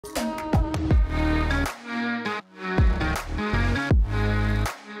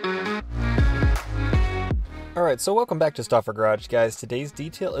Alright, so welcome back to Stauffer Garage, guys. Today's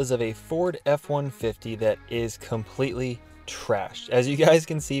detail is of a Ford F-150 that is completely trashed. As you guys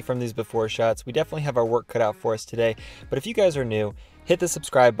can see from these before shots, we definitely have our work cut out for us today. But if you guys are new, hit the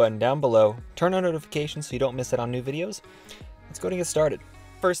subscribe button down below, turn on notifications so you don't miss out on new videos. Let's go and get started.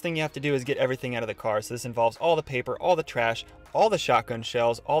 First thing you have to do is get everything out of the car. So this involves all the paper, all the trash, all the shotgun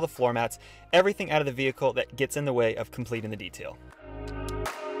shells, all the floor mats, everything out of the vehicle that gets in the way of completing the detail.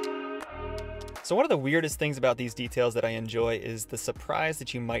 So one of the weirdest things about these details that I enjoy is the surprise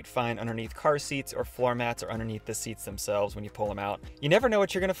that you might find underneath car seats or floor mats or underneath the seats themselves when you pull them out. You never know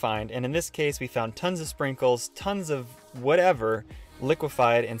what you're going to find, and in this case we found tons of sprinkles, tons of whatever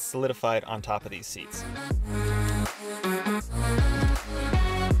liquefied and solidified on top of these seats.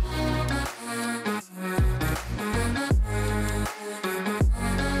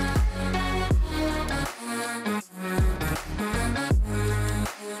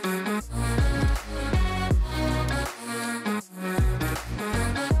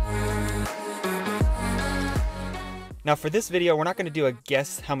 Now for this video, we're not going to do a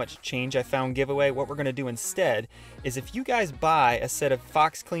guess how much change I found giveaway. What we're going to do instead is if you guys buy a set of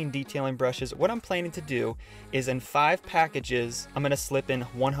Fox Clean detailing brushes, what I'm planning to do is in 5 packages, I'm going to slip in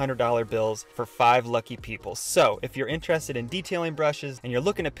 $100 bills for 5 lucky people. So if you're interested in detailing brushes and you're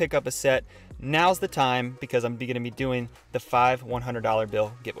looking to pick up a set, now's the time because I'm going to be doing the 5 $100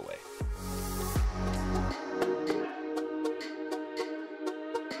 bill giveaway.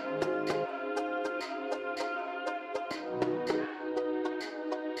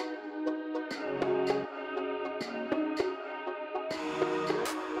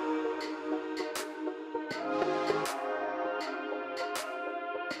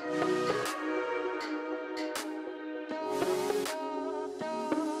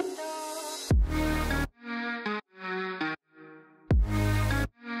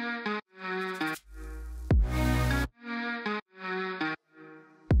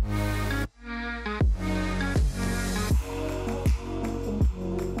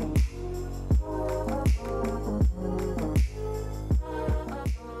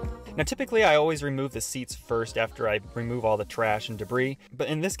 Now typically I always remove the seats first after I remove all the trash and debris, but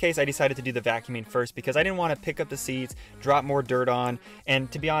in this case I decided to do the vacuuming first because I didn't want to pick up the seats, drop more dirt on,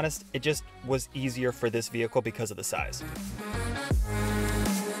 and to be honest, it just was easier for this vehicle because of the size.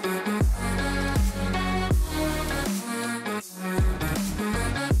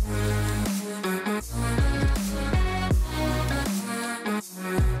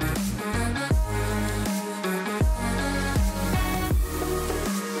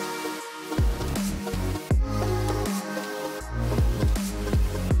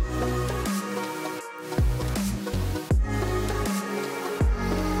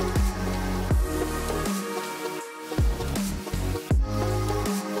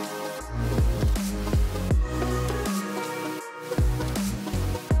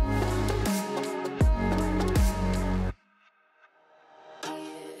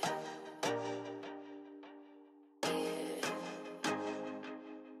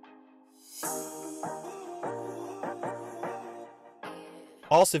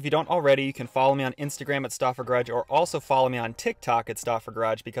 Also, if you don't already, you can follow me on Instagram at Stauffer Garage or also follow me on TikTok at Stauffer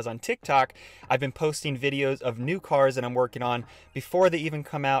Garage because on TikTok, I've been posting videos of new cars that I'm working on before they even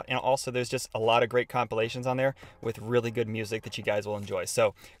come out, and also there's just a lot of great compilations on there with really good music that you guys will enjoy.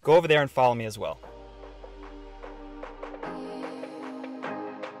 So go over there and follow me as well.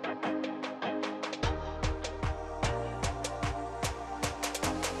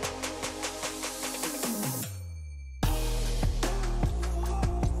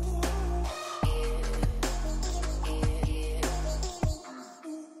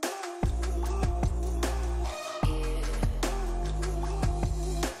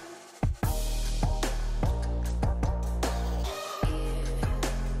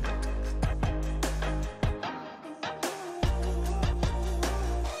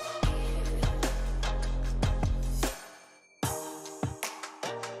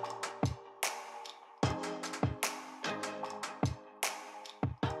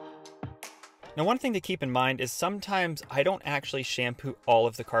 Now one thing to keep in mind is sometimes I don't actually shampoo all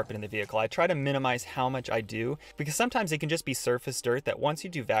of the carpet in the vehicle. I try to minimize how much I do because sometimes it can just be surface dirt that once you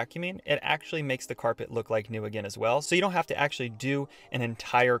do vacuuming, it actually makes the carpet look like new again as well. So you don't have to actually do an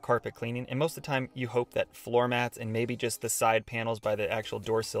entire carpet cleaning, and most of the time you hope that floor mats and maybe just the side panels by the actual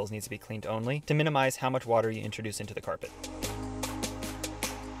door sills needs to be cleaned only to minimize how much water you introduce into the carpet.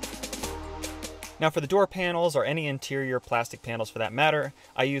 Now for the door panels or any interior plastic panels for that matter,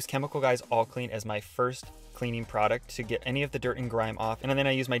 I use Chemical Guys All Clean as my first cleaning product to get any of the dirt and grime off, and then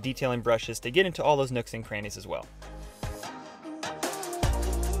I use my detailing brushes to get into all those nooks and crannies as well.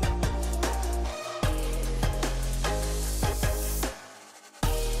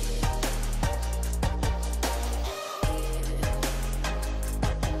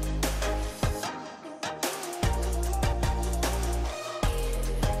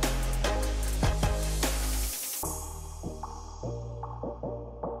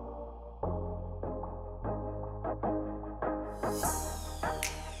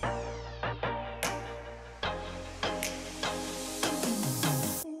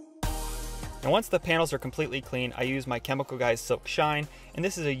 Now once the panels are completely clean, I use my Chemical Guys Silk Shine, and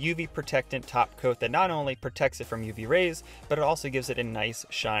this is a UV protectant top coat that not only protects it from UV rays, but it also gives it a nice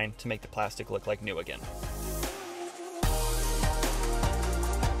shine to make the plastic look like new again.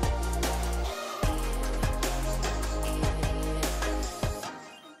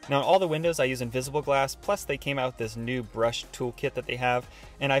 Now on all the windows I use invisible glass, plus they came out with this new brush toolkit that they have,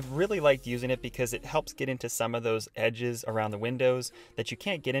 and I've really liked using it because it helps get into some of those edges around the windows that you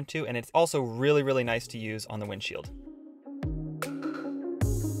can't get into, and it's also really nice to use on the windshield.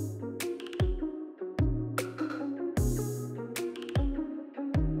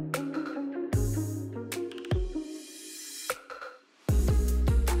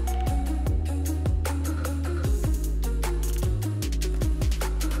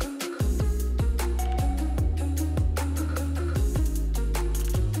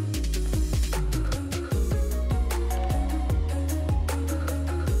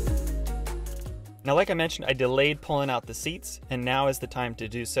 Now, like I mentioned, I delayed pulling out the seats, and now is the time to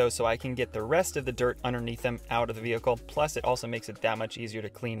do so I can get the rest of the dirt underneath them out of the vehicle. Plus, it also makes it that much easier to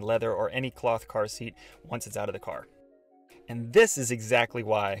clean leather or any cloth car seat once it's out of the car. And this is exactly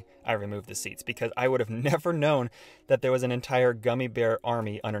why I removed the seats, because I would have never known that there was an entire gummy bear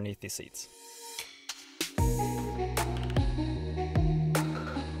army underneath these seats.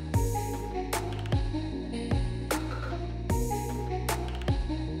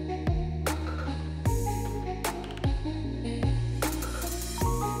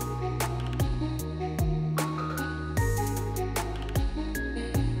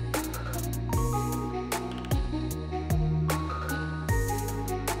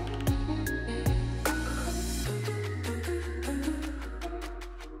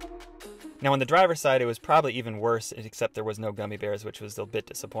 Now on the driver's side, it was probably even worse, except there was no gummy bears, which was a bit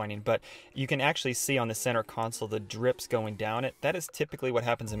disappointing. But you can actually see on the center console the drips going down it. That is typically what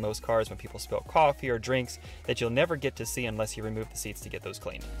happens in most cars when people spill coffee or drinks that you'll never get to see unless you remove the seats to get those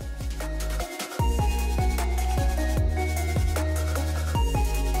cleaned.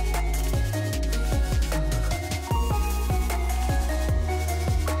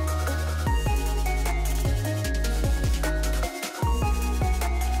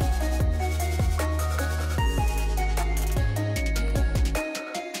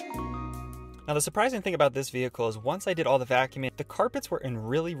 Now the surprising thing about this vehicle is once I did all the vacuuming, the carpets were in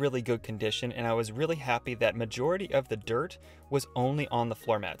really good condition, and I was really happy that majority of the dirt was only on the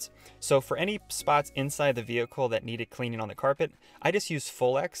floor mats. So for any spots inside the vehicle that needed cleaning on the carpet, I just used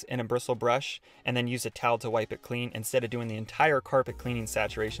Full-X and a bristle brush and then used a towel to wipe it clean instead of doing the entire carpet cleaning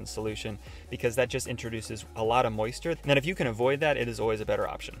saturation solution, because that just introduces a lot of moisture. And if you can avoid that, it is always a better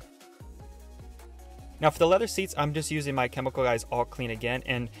option. Now for the leather seats, I'm just using my Chemical Guys All Clean again,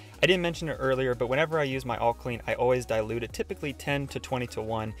 and I didn't mention it earlier, but whenever I use my All Clean, I always dilute it, typically 10 to 20 to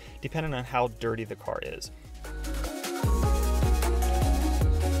 1, depending on how dirty the car is.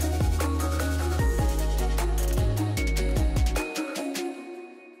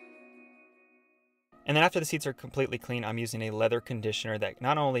 And then after the seats are completely clean, I'm using a leather conditioner that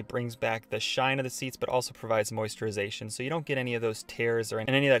not only brings back the shine of the seats, but also provides moisturization, so you don't get any of those tears or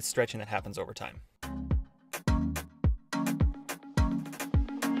any of that stretching that happens over time.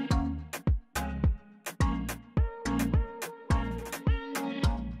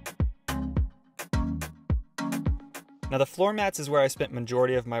 Now the floor mats is where I spent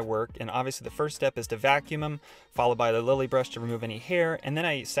majority of my work, and obviously the first step is to vacuum them, followed by the lily brush to remove any hair, and then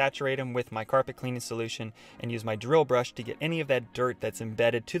I saturate them with my carpet cleaning solution and use my drill brush to get any of that dirt that's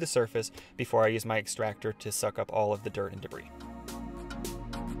embedded to the surface before I use my extractor to suck up all of the dirt and debris.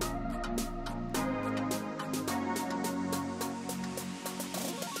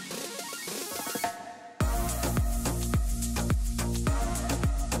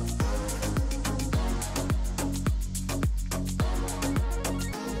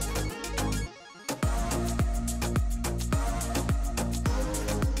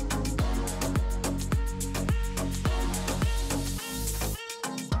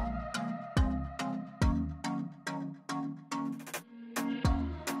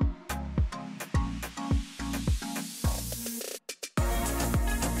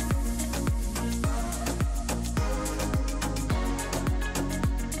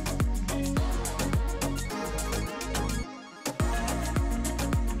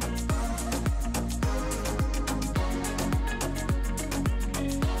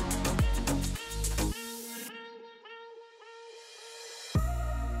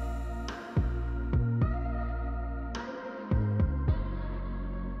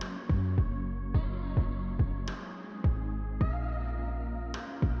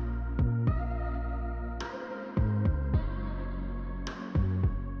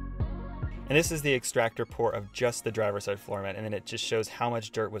 And this is the extractor port of just the driver's side floor mat, and then it just shows how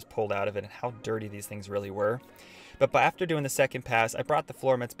much dirt was pulled out of it and how dirty these things really were. But after doing the second pass, I brought the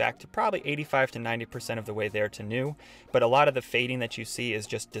floor mats back to probably 85 to 90% of the way there to new, but a lot of the fading that you see is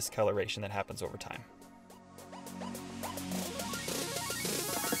just discoloration that happens over time.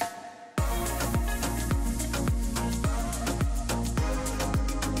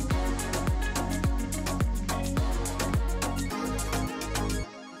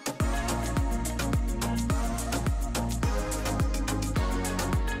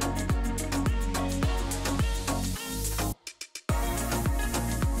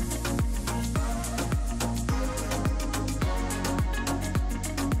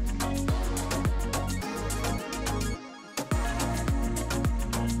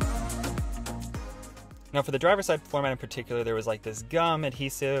 Now for the driver's side floor mat in particular, there was like this gum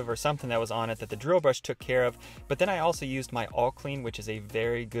adhesive or something that was on it that the drill brush took care of, but then I also used my All Clean, which is a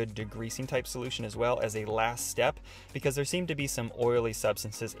very good degreasing type solution as well, as a last step, because there seemed to be some oily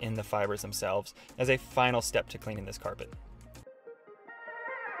substances in the fibers themselves as a final step to cleaning this carpet.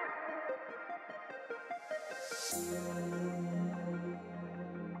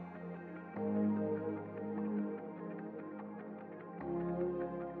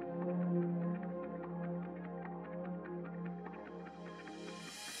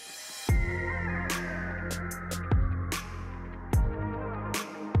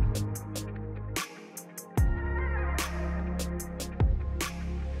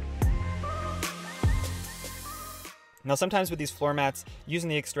 Now sometimes with these floor mats, using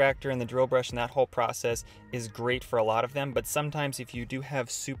the extractor and the drill brush and that whole process is great for a lot of them, but sometimes if you do have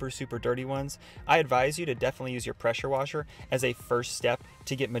super dirty ones, I advise you to definitely use your pressure washer as a first step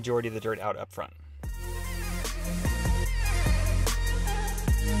to get majority of the dirt out up front.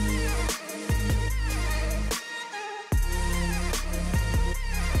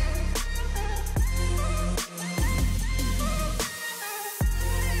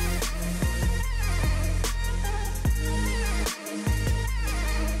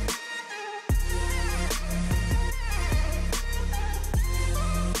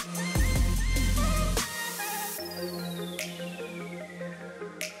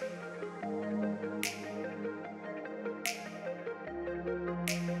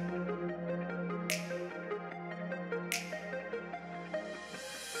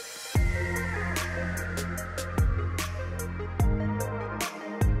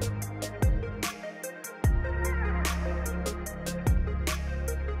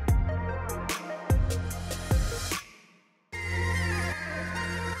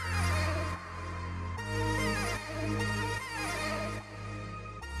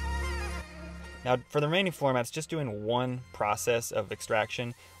 Now for the remaining floor mats, just doing one process of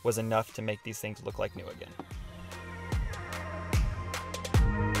extraction was enough to make these things look like new again.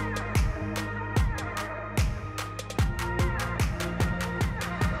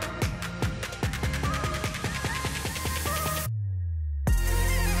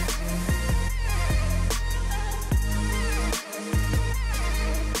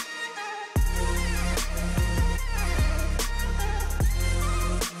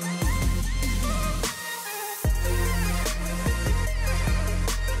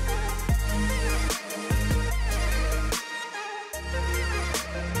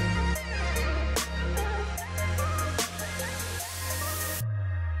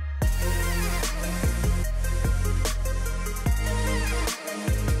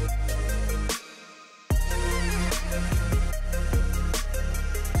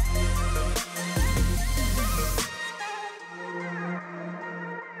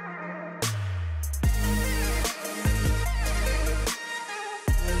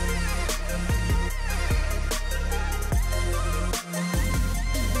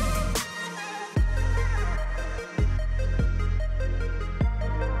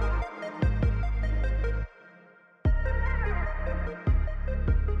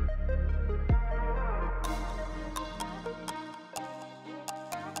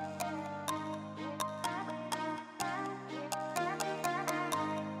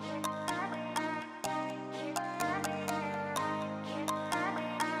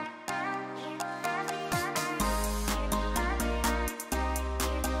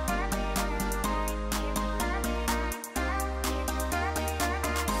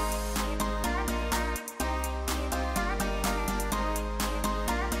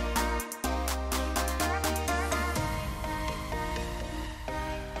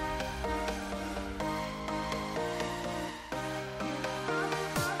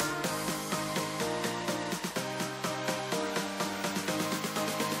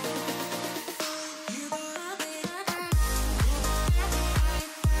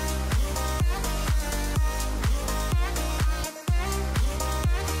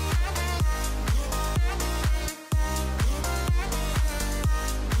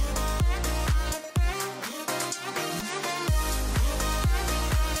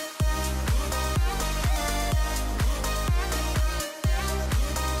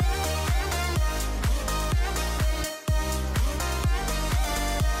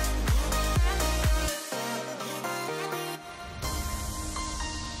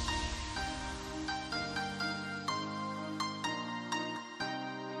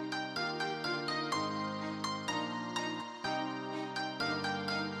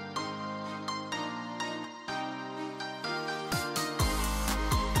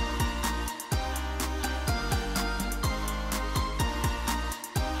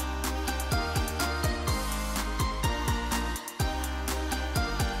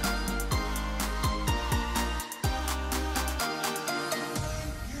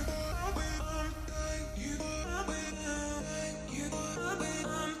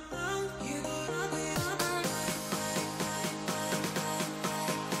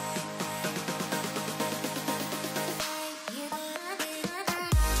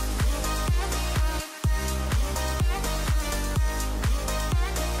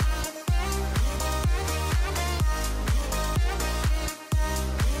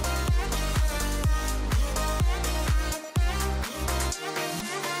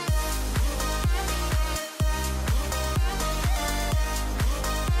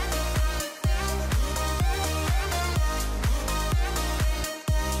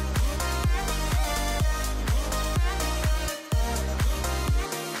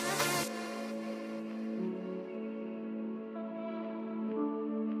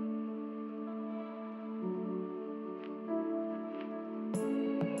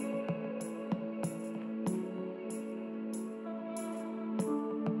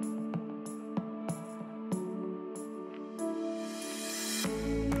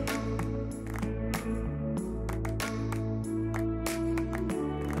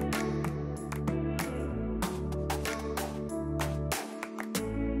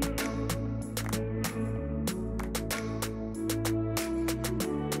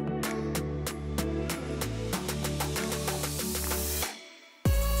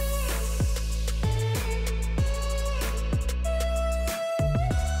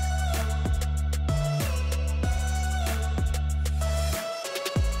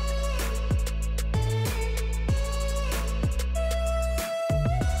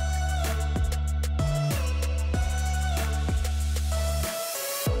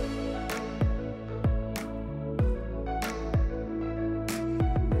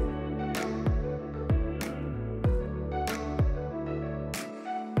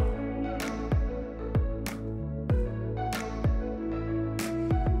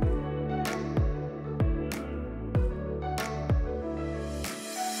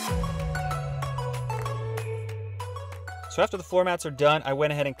 So after the floor mats are done, I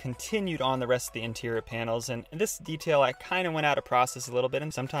went ahead and continued on the rest of the interior panels, and this detail I kind of went out of process a little bit,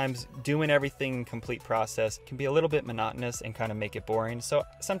 and sometimes doing everything in complete process can be a little bit monotonous and kind of make it boring. So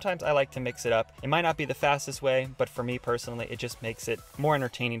sometimes I like to mix it up. It might not be the fastest way, but for me personally, it just makes it more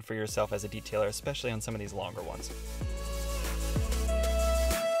entertaining for yourself as a detailer, especially on some of these longer ones.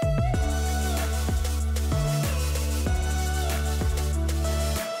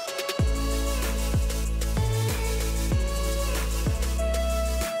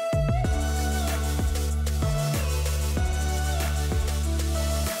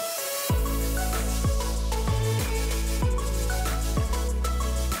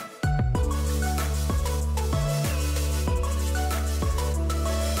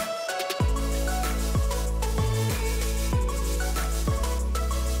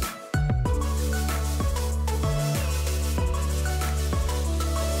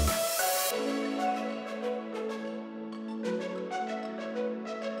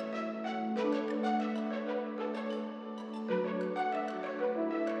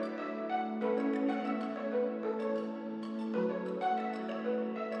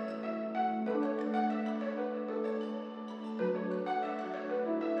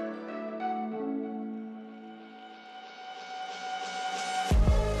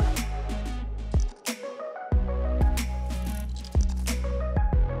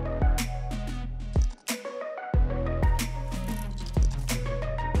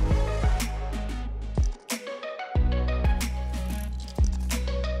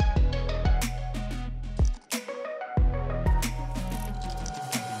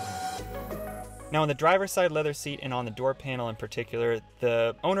 Now on the driver's side leather seat and on the door panel in particular,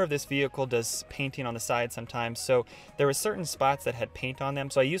 the owner of this vehicle does painting on the side sometimes, so there were certain spots that had paint on them,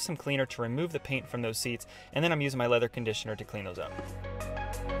 so I used some cleaner to remove the paint from those seats, and then I'm using my leather conditioner to clean those up.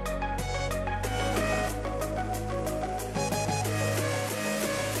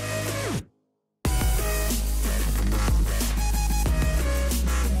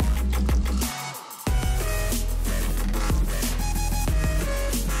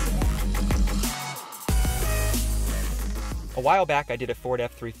 A while back I did a Ford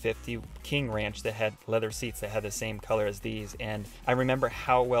F-150 King Ranch that had leather seats that had the same color as these, and I remember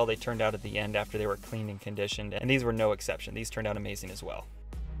how well they turned out at the end after they were cleaned and conditioned, and these were no exception. These turned out amazing as well.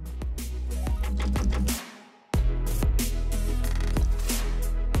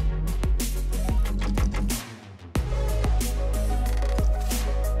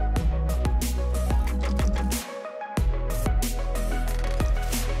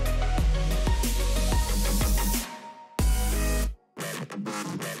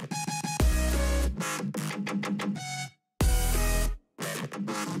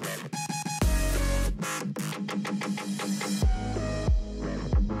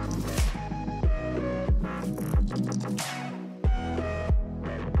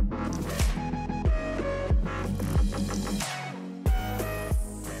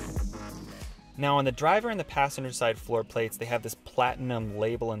 Now on the driver and the passenger side floor plates, they have this platinum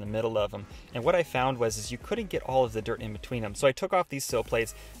label in the middle of them, and what I found was you couldn't get all of the dirt in between them. So I took off these sill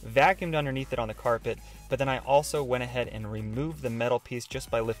plates, vacuumed underneath it on the carpet, but then I also went ahead and removed the metal piece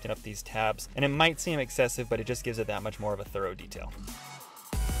just by lifting up these tabs. And it might seem excessive, but it just gives it that much more of a thorough detail.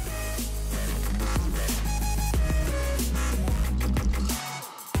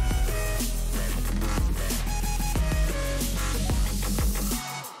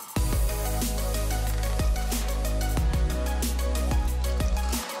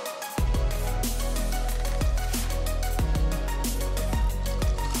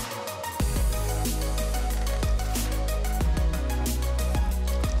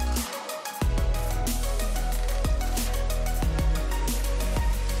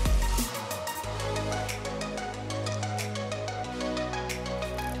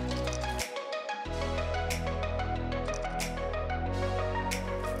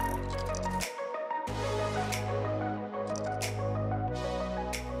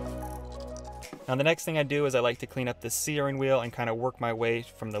 Now the next thing I do is I like to clean up the steering wheel and kind of work my way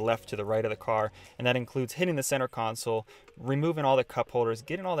from the left to the right of the car, and that includes hitting the center console, removing all the cup holders,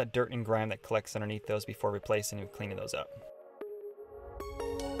 getting all that dirt and grime that collects underneath those before replacing and cleaning those up.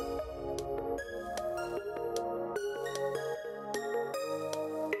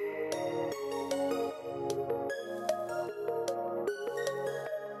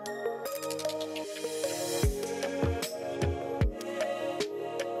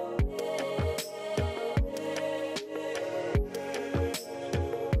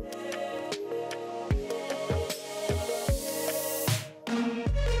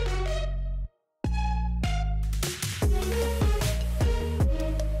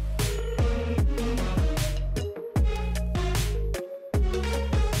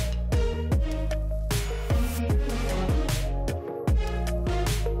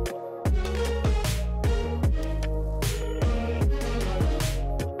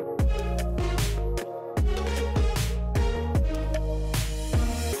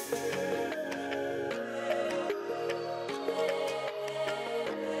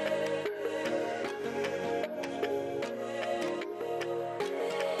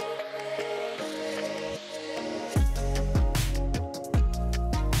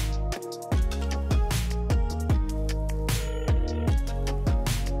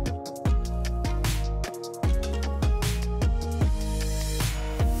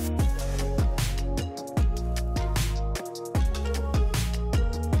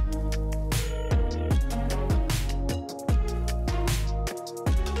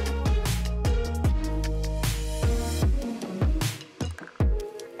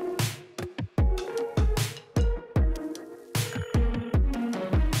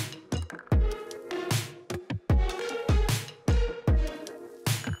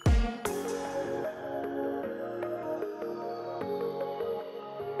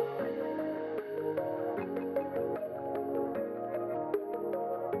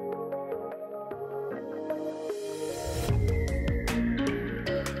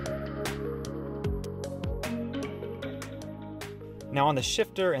 Now on the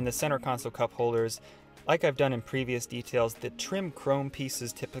shifter and the center console cup holders, like I've done in previous details, the trim chrome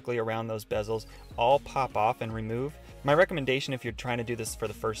pieces typically around those bezels all pop off and remove. My recommendation if you're trying to do this for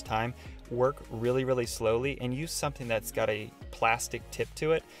the first time, work really slowly and use something that's got a plastic tip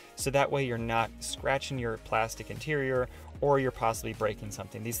to it, so that way you're not scratching your plastic interior or you're possibly breaking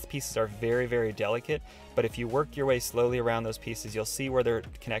something. These pieces are very delicate, but if you work your way slowly around those pieces, you'll see where their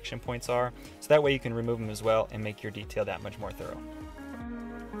connection points are, so that way you can remove them as well and make your detail that much more thorough.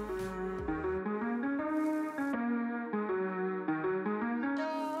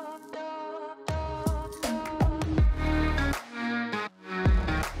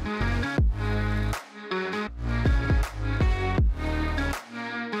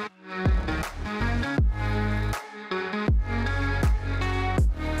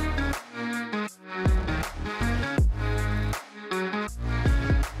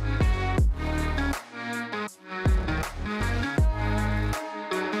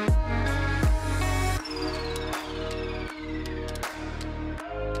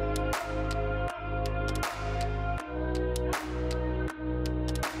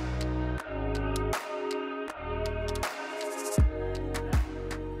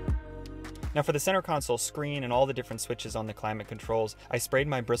 Now for the center console screen and all the different switches on the climate controls, I sprayed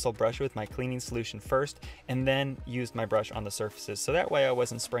my bristle brush with my cleaning solution first and then used my brush on the surfaces, so that way I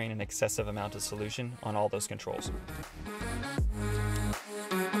wasn't spraying an excessive amount of solution on all those controls.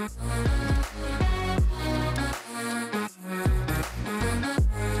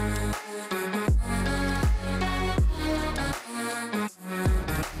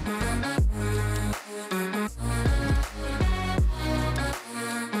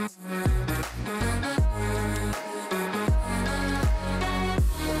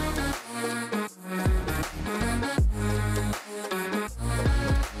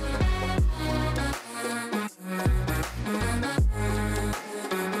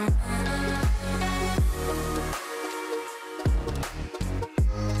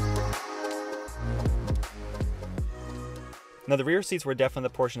 Now the rear seats were definitely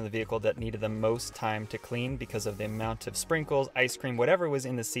the portion of the vehicle that needed the most time to clean because of the amount of sprinkles, ice cream, whatever was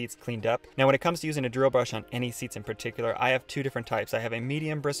in the seats cleaned up. Now when it comes to using a drill brush on any seats in particular, I have two different types. I have a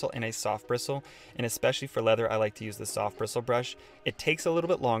medium bristle and a soft bristle, and especially for leather I like to use the soft bristle brush. It takes a little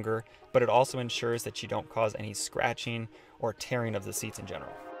bit longer, but it also ensures that you don't cause any scratching or tearing of the seats in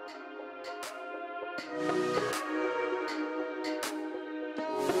general.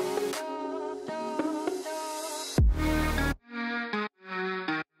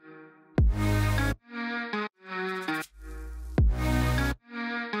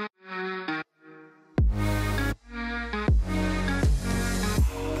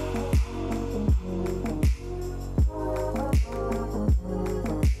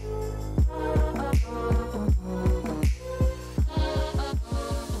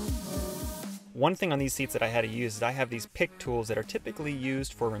 One thing on these seats that I had to use is I have these pick tools that are typically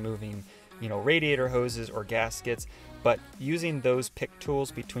used for removing, radiator hoses or gaskets, but using those pick tools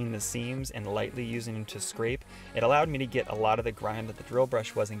between the seams and lightly using them to scrape, it allowed me to get a lot of the grime that the drill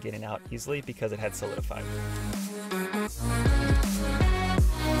brush wasn't getting out easily because it had solidified.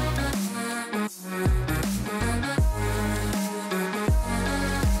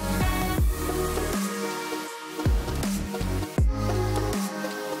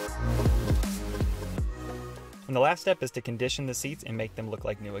 And the last step is to condition the seats and make them look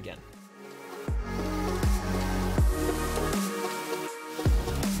like new again.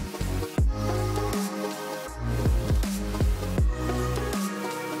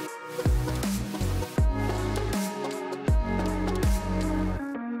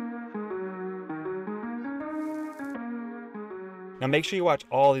 Now make sure you watch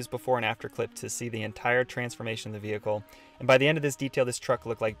all these before and after clips to see the entire transformation of the vehicle, and by the end of this detail this truck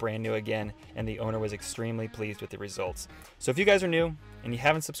looked like brand new again and the owner was extremely pleased with the results. So if you guys are new and you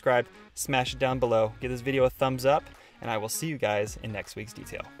haven't subscribed, smash it down below, give this video a thumbs up, and I will see you guys in next week's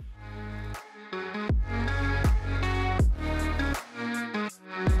detail.